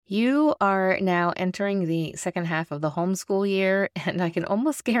You are now entering the second half of the homeschool year, and I can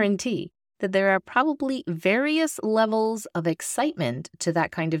almost guarantee that there are probably various levels of excitement to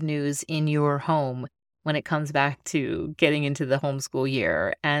that kind of news in your home when it comes back to getting into the homeschool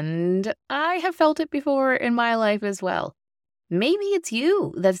year. And I have felt it before in my life as well. Maybe it's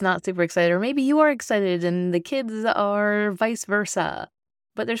you that's not super excited, or maybe you are excited and the kids are vice versa.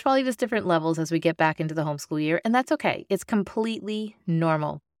 But there's probably just different levels as we get back into the homeschool year, and that's okay. It's completely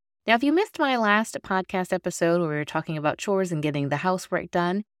normal. Now, if you missed my last podcast episode where we were talking about chores and getting the housework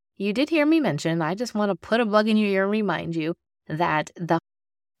done, you did hear me mention, I just want to put a bug in your ear and remind you that the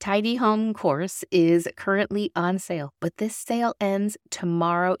Tidy Home course is currently on sale, but this sale ends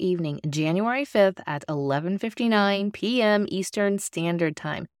tomorrow evening, January 5th at 11:59 p.m. Eastern Standard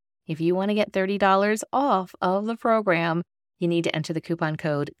Time. If you want to get $30 off of the program, you need to enter the coupon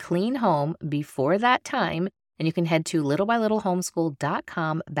code CLEANHOME before that time, and you can head to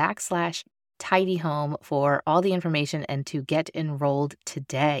littlebylittlehomeschool.com/tidyhome for all the information and to get enrolled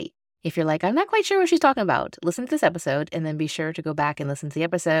today. If you're like, I'm not quite sure what she's talking about, listen to this episode and then be sure to go back and listen to the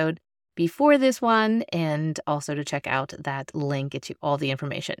episode before this one and also to check out that link, get you all the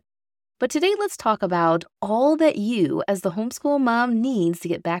information. But today, let's talk about all that you as the homeschool mom needs to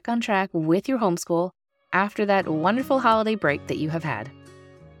get back on track with your homeschool after that wonderful holiday break that you have had.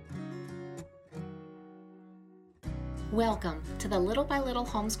 Welcome to the Little by Little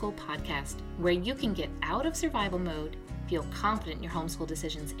Homeschool podcast, where you can get out of survival mode, feel confident in your homeschool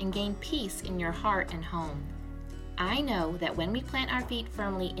decisions, and gain peace in your heart and home. I know that when we plant our feet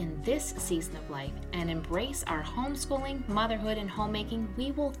firmly in this season of life and embrace our homeschooling, motherhood, and homemaking,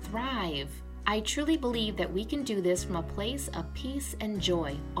 we will thrive. I truly believe that we can do this from a place of peace and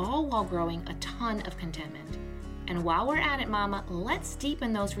joy, all while growing a ton of contentment. And while we're at it, Mama, let's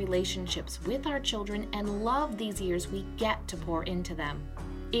deepen those relationships with our children and love these years we get to pour into them.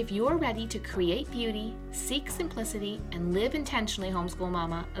 If you're ready to create beauty, seek simplicity, and live intentionally, homeschool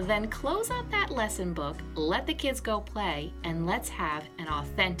mama, then close up that lesson book, let the kids go play, and let's have an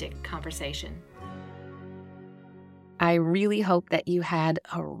authentic conversation. I really hope that you had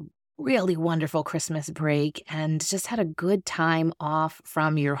a really wonderful Christmas break and just had a good time off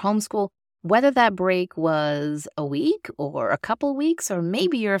from your homeschool. Whether that break was a week or a couple weeks, or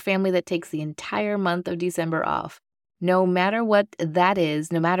maybe you're a family that takes the entire month of December off. No matter what that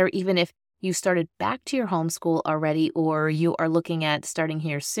is, no matter even if you started back to your homeschool already, or you are looking at starting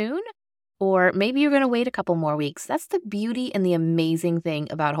here soon, or maybe you're going to wait a couple more weeks. That's the beauty and the amazing thing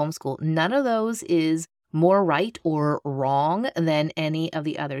about homeschool. None of those is more right or wrong than any of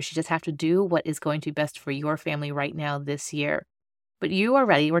the others. You just have to do what is going to be best for your family right now this year. But you are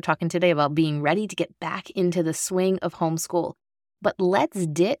ready. We're talking today about being ready to get back into the swing of homeschool. But let's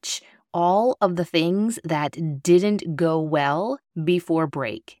ditch all of the things that didn't go well before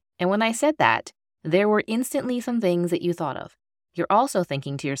break. And when I said that, there were instantly some things that you thought of. You're also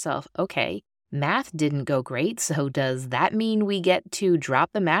thinking to yourself, okay, math didn't go great, so does that mean we get to drop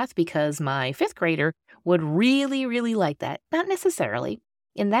the math because my fifth grader would really, really like that? Not necessarily.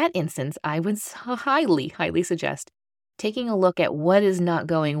 In that instance, I would highly suggest taking a look at what is not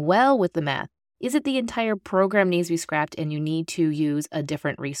going well with the math. Is it the entire program needs to be scrapped and you need to use a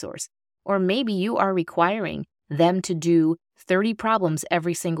different resource? Or maybe you are requiring them to do 30 problems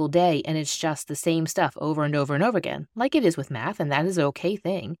every single day and it's just the same stuff over and over and over again, like it is with math, and that is an okay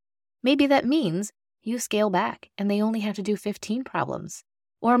thing. Maybe that means you scale back and they only have to do 15 problems.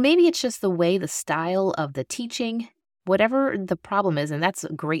 Or maybe it's just the way, the style of the teaching, whatever the problem is, and that's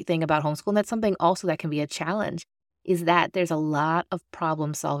a great thing about homeschool, and that's something also that can be a challenge, is that there's a lot of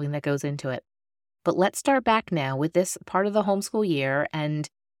problem solving that goes into it. But let's start back now with this part of the homeschool year and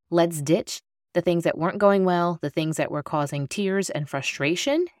let's ditch the things that weren't going well, the things that were causing tears and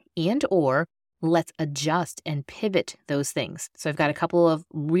frustration, and or let's adjust and pivot those things. So I've got a couple of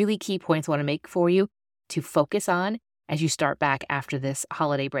really key points I want to make for you to focus on as you start back after this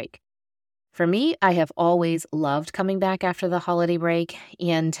holiday break. For me, I have always loved coming back after the holiday break,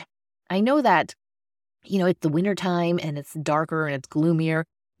 and I know that, it's the winter time and it's darker and it's gloomier.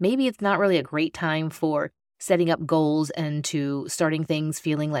 Maybe it's not really a great time for setting up goals and to starting things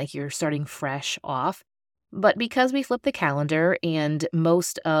feeling like you're starting fresh off. But because we flip the calendar and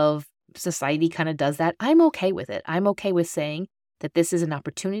most of society kind of does that, I'm okay with it. I'm okay with saying that this is an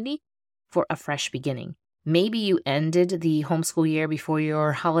opportunity for a fresh beginning. Maybe you ended the homeschool year before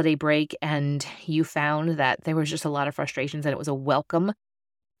your holiday break and you found that there was just a lot of frustrations and it was a welcome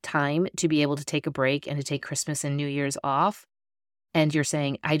time to be able to take a break and to take Christmas and New Year's off. And you're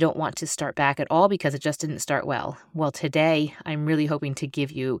saying, I don't want to start back at all because it just didn't start well. Well, today, I'm really hoping to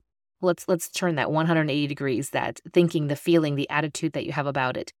give you Let's turn that 180 degrees, that thinking, the feeling, the attitude that you have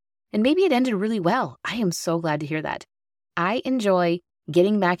about it. And maybe it ended really well. I am so glad to hear that. I enjoy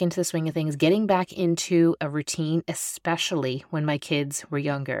getting back into the swing of things, getting back into a routine, especially when my kids were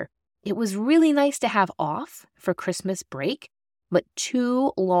younger. It was really nice to have off for Christmas break, but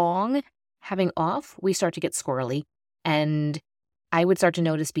too long having off, we start to get squirrely, and I would start to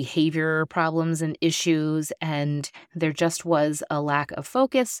notice behavior problems and issues, and there just was a lack of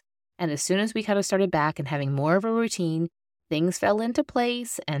focus. And as soon as we kind of started back and having more of a routine, things fell into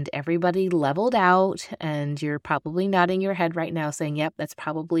place and everybody leveled out. And you're probably nodding your head right now saying, yep, that's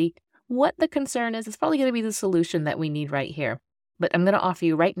probably what the concern is. It's probably going to be the solution that we need right here. But I'm going to offer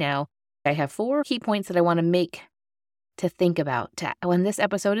you right now, I have 4 key points that I want to make to think about when this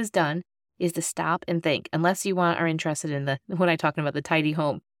episode is done, is to stop and think. Unless you are interested in when I'm talking about the tidy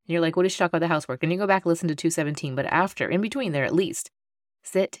home, and you're like, what does she talk about the housework? And you go back and listen to 217, but after, in between there at least,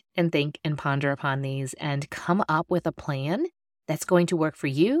 sit and think and ponder upon these and come up with a plan that's going to work for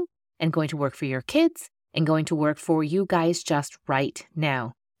you and going to work for your kids and going to work for you guys just right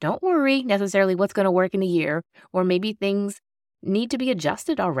now. Don't worry necessarily what's going to work in a year, or maybe things need to be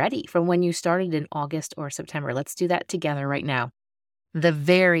adjusted already from when you started in August or September. Let's do that together right now. The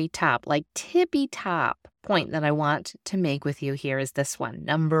very top, like tippy top point that I want to make with you here is this one.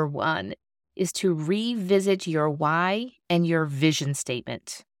 Number 1 is to revisit your why and your vision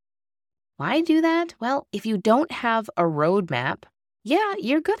statement. Why do that? Well, if you don't have a roadmap, yeah,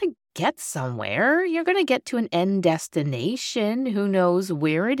 you're going to get somewhere. You're going to get to an end destination. Who knows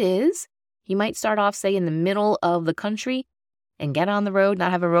where it is? You might start off, say, in the middle of the country and get on the road,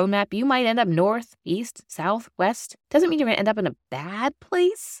 not have a roadmap. You might end up north, east, south, west. Doesn't mean you're going to end up in a bad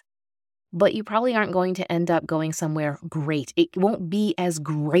place, but you probably aren't going to end up going somewhere great. It won't be as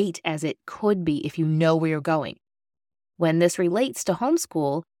great as it could be if you know where you're going. When this relates to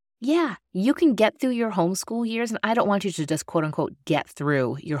homeschool, yeah, you can get through your homeschool years, and I don't want you to just quote unquote get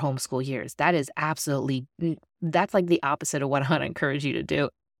through your homeschool years. That is absolutely, that's like the opposite of what I want to encourage you to do.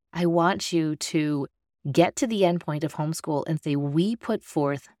 I want you to get to the end point of homeschool and say, we put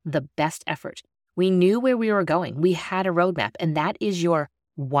forth the best effort. We knew where we were going. We had a roadmap, and that is your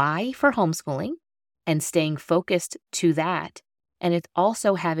why for homeschooling and staying focused to that. And it's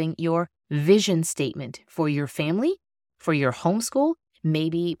also having your vision statement for your family, for your homeschool,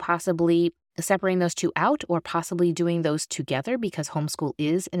 maybe possibly separating those two out or possibly doing those together because homeschool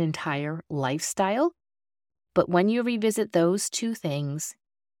is an entire lifestyle. But when you revisit those two things,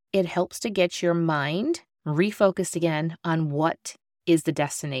 it helps to get your mind refocused again on what is the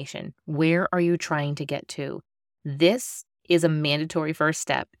destination. Where are you trying to get to? This is a mandatory first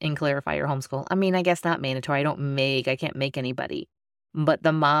step in Clarify Your Homeschool. I mean, I guess not mandatory. I can't make anybody. But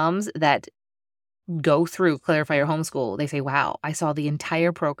the moms that go through Clarify Your Homeschool, they say, wow, I saw the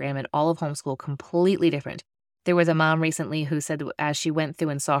entire program and all of homeschool completely different. There was a mom recently who said as she went through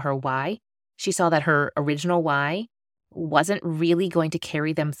and saw her why, she saw that her original why wasn't really going to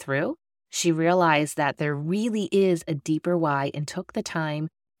carry them through. She realized that there really is a deeper why and took the time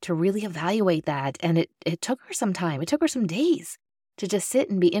to really evaluate that. And it took her some time. It took her some days to just sit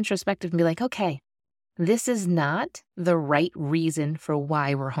and be introspective and be like, okay, this is not the right reason for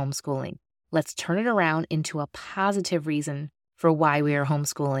why we're homeschooling. Let's turn it around into a positive reason for why we are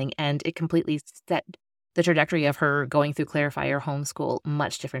homeschooling. And it completely set the trajectory of her going through Clarify Your Homeschool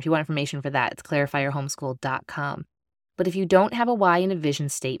much different. If you want information for that, it's clarifyyourhomeschool.com. But if you don't have a why and a vision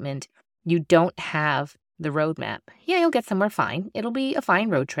statement, you don't have the roadmap. Yeah, you'll get somewhere fine. It'll be a fine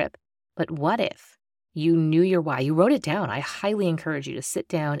road trip. But what if you knew your why? You wrote it down. I highly encourage you to sit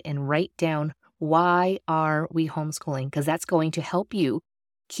down and write down, why are we homeschooling? Because that's going to help you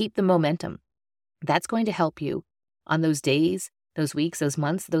keep the momentum. That's going to help you on those days, those weeks, those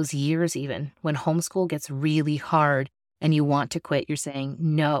months, those years even, when homeschool gets really hard and you want to quit. You're saying,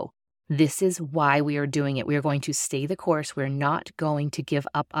 no, this is why we are doing it. We are going to stay the course. We're not going to give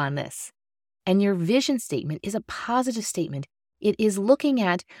up on this. And your vision statement is a positive statement. It is looking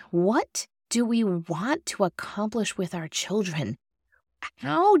at, what do we want to accomplish with our children?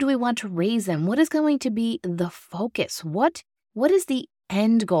 How do we want to raise them? What is going to be the focus? What is the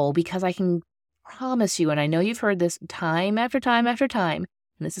end goal? Because I can promise you, and I know you've heard this time after time after time,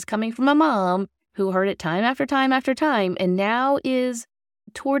 and this is coming from a mom who heard it time after time after time, and now is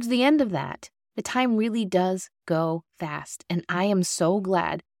towards the end of that. The time really does go fast. And I am so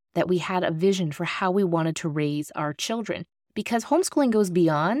glad that we had a vision for how we wanted to raise our children, because homeschooling goes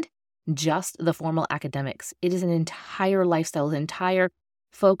beyond just the formal academics. It is an entire lifestyle, an entire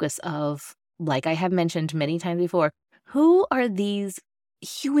focus of, like I have mentioned many times before, who are these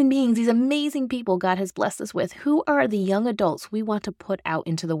human beings, these amazing people God has blessed us with. Who are the young adults we want to put out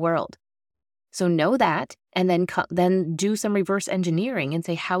into the world? So know that, and then do some reverse engineering and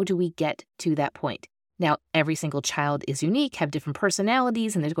say, how do we get to that point? Now, every single child is unique, have different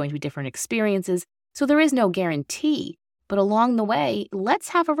personalities, and there's going to be different experiences. So there is no guarantee. But along the way, let's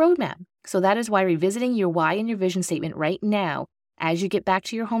have a roadmap. So that is why revisiting your why and your vision statement right now, as you get back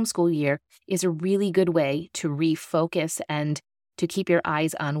to your homeschool year, is a really good way to refocus and to keep your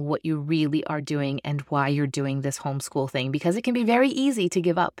eyes on what you really are doing and why you're doing this homeschool thing, because it can be very easy to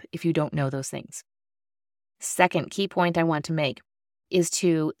give up if you don't know those things. Second key point I want to make is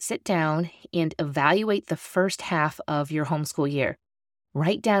to sit down and evaluate the first half of your homeschool year.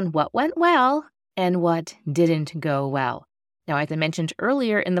 Write down what went well and what didn't go well. Now, as I mentioned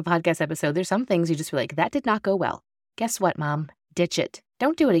earlier in the podcast episode, there's some things you just feel like, that did not go well. Guess what, Mom? Ditch it.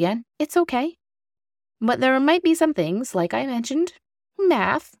 Don't do it again. It's okay. But there might be some things, like I mentioned,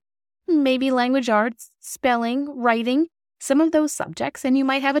 math, maybe language arts, spelling, writing, some of those subjects, and you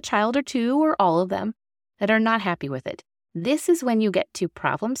might have a child or two or all of them that are not happy with it. This is when you get to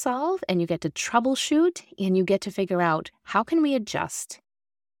problem solve and you get to troubleshoot and you get to figure out, how can we adjust?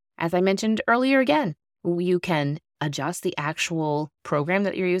 As I mentioned earlier again, you can adjust the actual program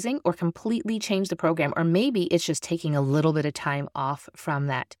that you're using or completely change the program, or maybe it's just taking a little bit of time off from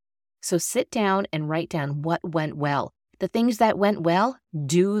that. So sit down and write down what went well. The things that went well,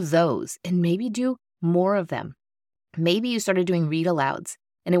 do those, and maybe do more of them. Maybe you started doing read alouds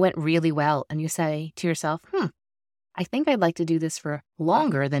and it went really well, and you say to yourself, I think I'd like to do this for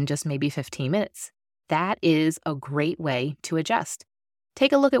longer than just maybe 15 minutes. That is a great way to adjust.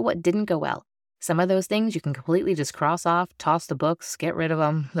 Take a look at what didn't go well. Some of those things you can completely just cross off, toss the books, get rid of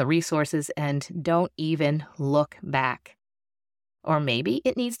them, the resources, and don't even look back. Or maybe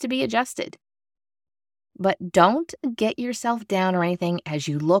it needs to be adjusted. But don't get yourself down or anything as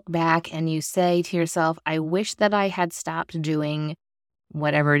you look back and you say to yourself, I wish that I had stopped doing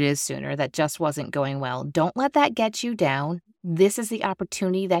whatever it is sooner, that just wasn't going well. Don't let that get you down. This is the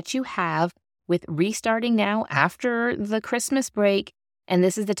opportunity that you have with restarting now after the Christmas break. And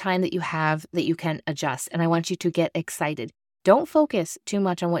this is the time that you have that you can adjust. And I want you to get excited. Don't focus too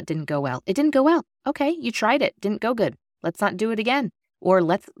much on what didn't go well. It didn't go well. Okay, you tried it. Didn't go good. Let's not do it again. Or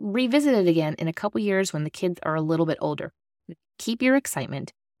let's revisit it again in a couple years when the kids are a little bit older. Keep your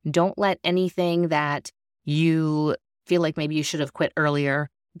excitement. Don't let anything that you feel like maybe you should have quit earlier,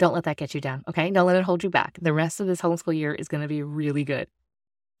 don't let that get you down, okay? Don't let it hold you back. The rest of this homeschool year is going to be really good.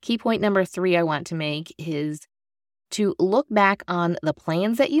 Key point number 3 I want to make is to look back on the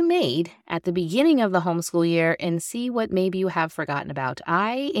plans that you made at the beginning of the homeschool year and see what maybe you have forgotten about.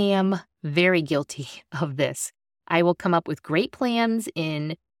 I am very guilty of this. I will come up with great plans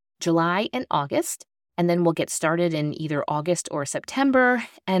in July and August, and then we'll get started in either August or September.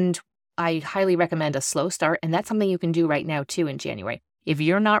 And I highly recommend a slow start. And that's something you can do right now too in January. If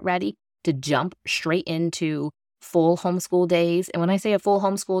you're not ready to jump straight into full homeschool days. And when I say a full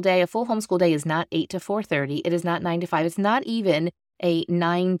homeschool day is not 8 to 4:30. It is not 9 to 5. It's not even a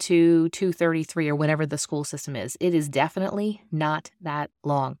 9 to 2:33 or whatever the school system is. It is definitely not that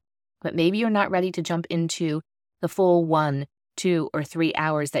long. But maybe you're not ready to jump into the full 1, 2, or 3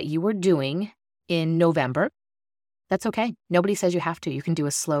 hours that you were doing in November. That's okay. Nobody says you have to. You can do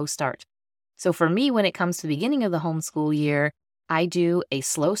a slow start. So for me, when it comes to the beginning of the homeschool year, I do a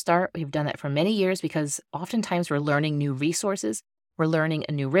slow start. We've done that for many years because oftentimes we're learning new resources. We're learning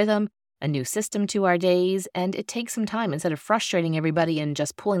a new rhythm, a new system to our days, and it takes some time. Instead of frustrating everybody and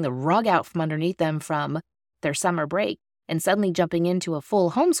just pulling the rug out from underneath them from their summer break and suddenly jumping into a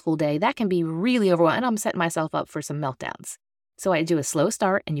full homeschool day, that can be really overwhelming. And I'm setting myself up for some meltdowns. So I do a slow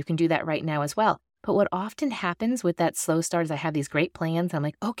start, and you can do that right now as well. But what often happens with that slow start is I have these great plans. I'm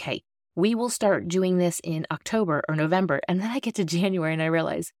like, okay, we will start doing this in October or November. And then I get to January and I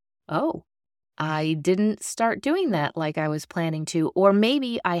realize, oh, I didn't start doing that like I was planning to. Or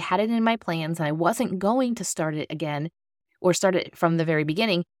maybe I had it in my plans and I wasn't going to start it again or start it from the very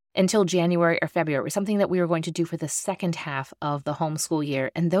beginning until January or February. It was something that we were going to do for the second half of the homeschool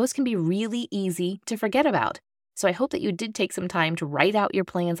year. And those can be really easy to forget about. So I hope that you did take some time to write out your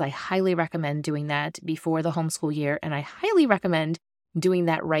plans. I highly recommend doing that before the homeschool year. And I highly recommend doing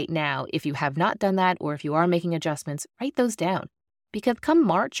that right now. If you have not done that, or if you are making adjustments, write those down. Because come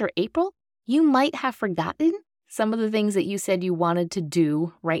March or April, you might have forgotten some of the things that you said you wanted to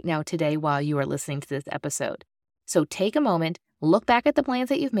do right now today while you are listening to this episode. So take a moment, look back at the plans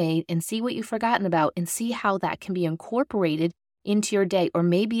that you've made and see what you've forgotten about and see how that can be incorporated into your day, or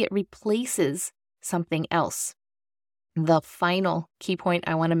maybe it replaces something else. The final key point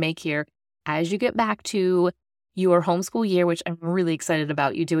I want to make here, as you get back to your homeschool year, which I'm really excited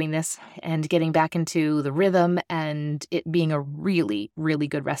about you doing this and getting back into the rhythm and it being a really, really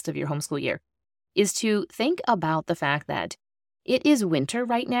good rest of your homeschool year, is to think about the fact that it is winter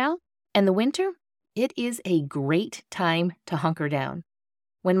right now, and the winter, it is a great time to hunker down.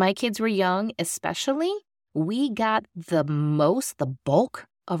 When my kids were young, especially, we got the bulk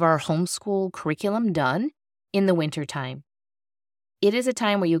of our homeschool curriculum done in the winter time. It is a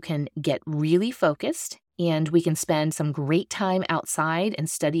time where you can get really focused and we can spend some great time outside and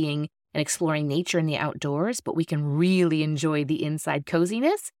studying and exploring nature in the outdoors, but we can really enjoy the inside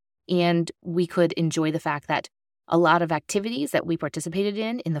coziness. And we could enjoy the fact that a lot of activities that we participated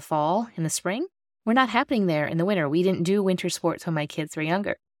in the fall, in the spring, were not happening there in the winter. We didn't do winter sports when my kids were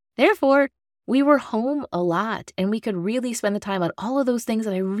younger. Therefore, we were home a lot and we could really spend the time on all of those things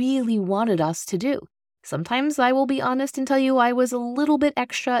that I really wanted us to do. Sometimes I will be honest and tell you I was a little bit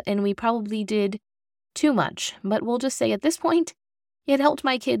extra and we probably did too much, but we'll just say at this point, it helped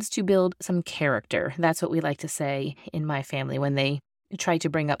my kids to build some character. That's what we like to say in my family when they try to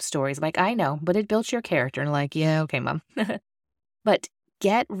bring up stories like, I know, but it built your character. And like, yeah, okay, Mom. But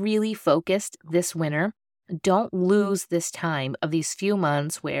get really focused this winter. Don't lose this time of these few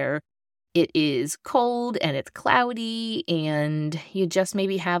months where it is cold and it's cloudy and you just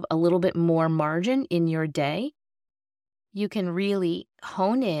maybe have a little bit more margin in your day. You can really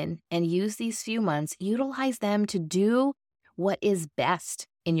hone in and use these few months, utilize them to do what is best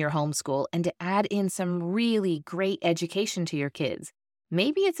in your homeschool and to add in some really great education to your kids.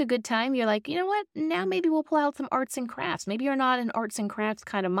 Maybe it's a good time. You're like, you know what? Now maybe we'll pull out some arts and crafts. Maybe you're not an arts and crafts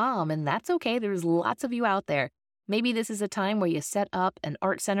kind of mom, and that's okay. There's lots of you out there. Maybe this is a time where you set up an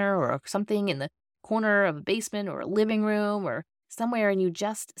art center or something in the corner of a basement or a living room or somewhere, and you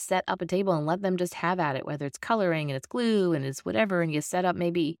just set up a table and let them just have at it, whether it's coloring and it's glue and it's whatever, and you set up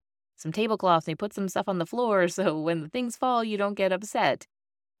maybe some tablecloths and you put some stuff on the floor so when the things fall, you don't get upset.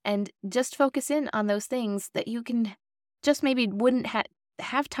 And just focus in on those things that you can just maybe wouldn't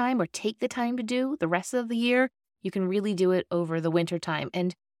have time or take the time to do the rest of the year. You can really do it over the winter time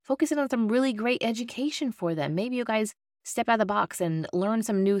and focus in on some really great education for them. Maybe you guys step out of the box and learn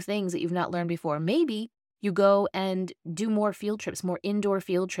some new things that you've not learned before. Maybe you go and do more field trips, more indoor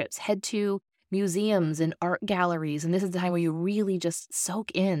field trips, head to museums and art galleries. And this is the time where you really just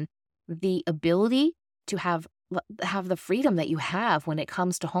soak in the ability to have the freedom that you have when it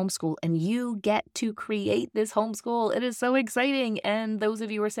comes to homeschool, and you get to create this homeschool. It is so exciting. And those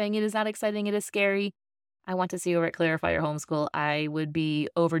of you who are saying it is not exciting, it is scary, I want to see you over at Clarify Your Homeschool. I would be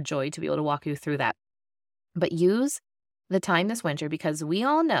overjoyed to be able to walk you through that. But use the time this winter, because we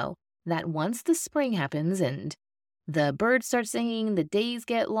all know that once the spring happens and the birds start singing, the days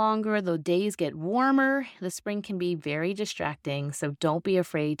get longer, the days get warmer, the spring can be very distracting. So don't be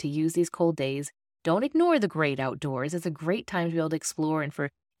afraid to use these cold days. Don't ignore the great outdoors. It's a great time to be able to explore and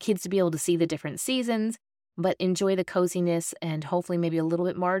for kids to be able to see the different seasons, but enjoy the coziness and hopefully maybe a little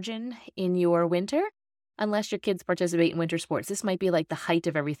bit margin in your winter. Unless your kids participate in winter sports, this might be like the height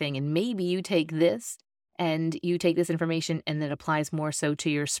of everything. And maybe you take this and you take this information and it applies more so to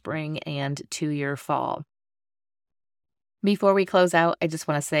your spring and to your fall. Before we close out, I just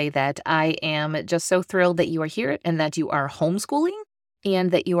want to say that I am just so thrilled that you are here and that you are homeschooling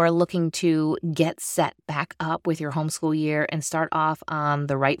and that you are looking to get set back up with your homeschool year and start off on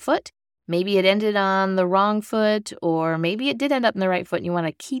the right foot. Maybe it ended on the wrong foot, or maybe it did end up in the right foot and you want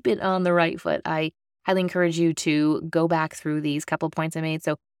to keep it on the right foot. I highly encourage you to go back through these couple of points I made.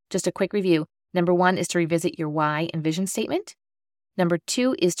 So just a quick review. Number 1 is to revisit your why and vision statement. Number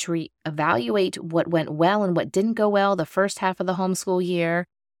 2 is to evaluate what went well and what didn't go well the first half of the homeschool year.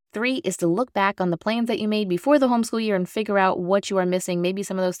 3 is to look back on the plans that you made before the homeschool year and figure out what you are missing. Maybe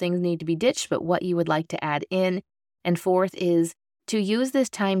some of those things need to be ditched, but what you would like to add in. And 4th is to use this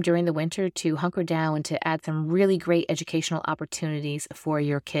time during the winter to hunker down and to add some really great educational opportunities for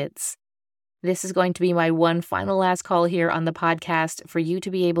your kids. This is going to be my one final last call here on the podcast for you to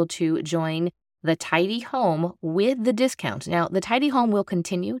be able to join the Tidy Home with the discount. Now, the Tidy Home will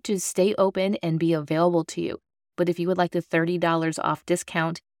continue to stay open and be available to you. But if you would like the $30 off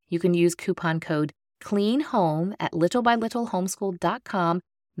discount, you can use coupon code CLEANHOME at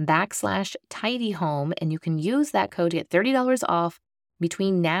littlebylittlehomeschool.com/tidyhome, and you can use that code to get $30 off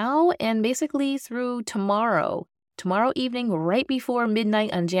between now and basically through tomorrow. Tomorrow evening, right before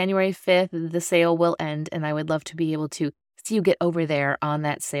midnight on January 5th, the sale will end, and I would love to be able to see you get over there on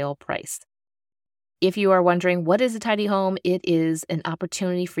that sale price. If you are wondering what is a tidy home, it is an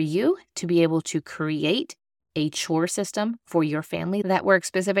opportunity for you to be able to create a chore system for your family that works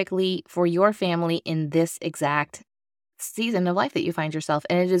specifically for your family in this exact season of life that you find yourself.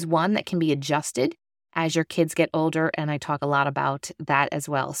 And it is one that can be adjusted as your kids get older, and I talk a lot about that as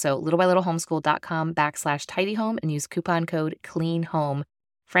well. So littlebylittlehomeschool.com/tidyhome and use coupon code CLEANHOME.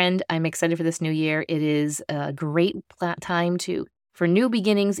 Friend, I'm excited for this new year. It is a great time for new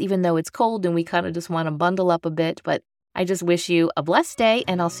beginnings, even though it's cold and we kind of just want to bundle up a bit. But I just wish you a blessed day,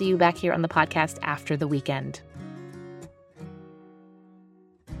 and I'll see you back here on the podcast after the weekend.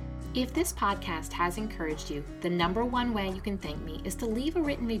 If this podcast has encouraged you, the number one way you can thank me is to leave a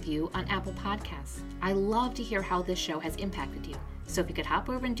written review on Apple Podcasts. I love to hear how this show has impacted you, so if you could hop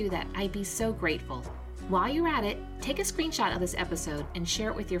over and do that, I'd be so grateful. While you're at it, take a screenshot of this episode and share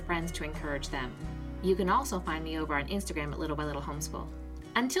it with your friends to encourage them. You can also find me over on Instagram at Little by Little Homeschool.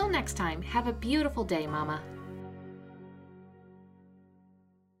 Until next time, have a beautiful day, Mama.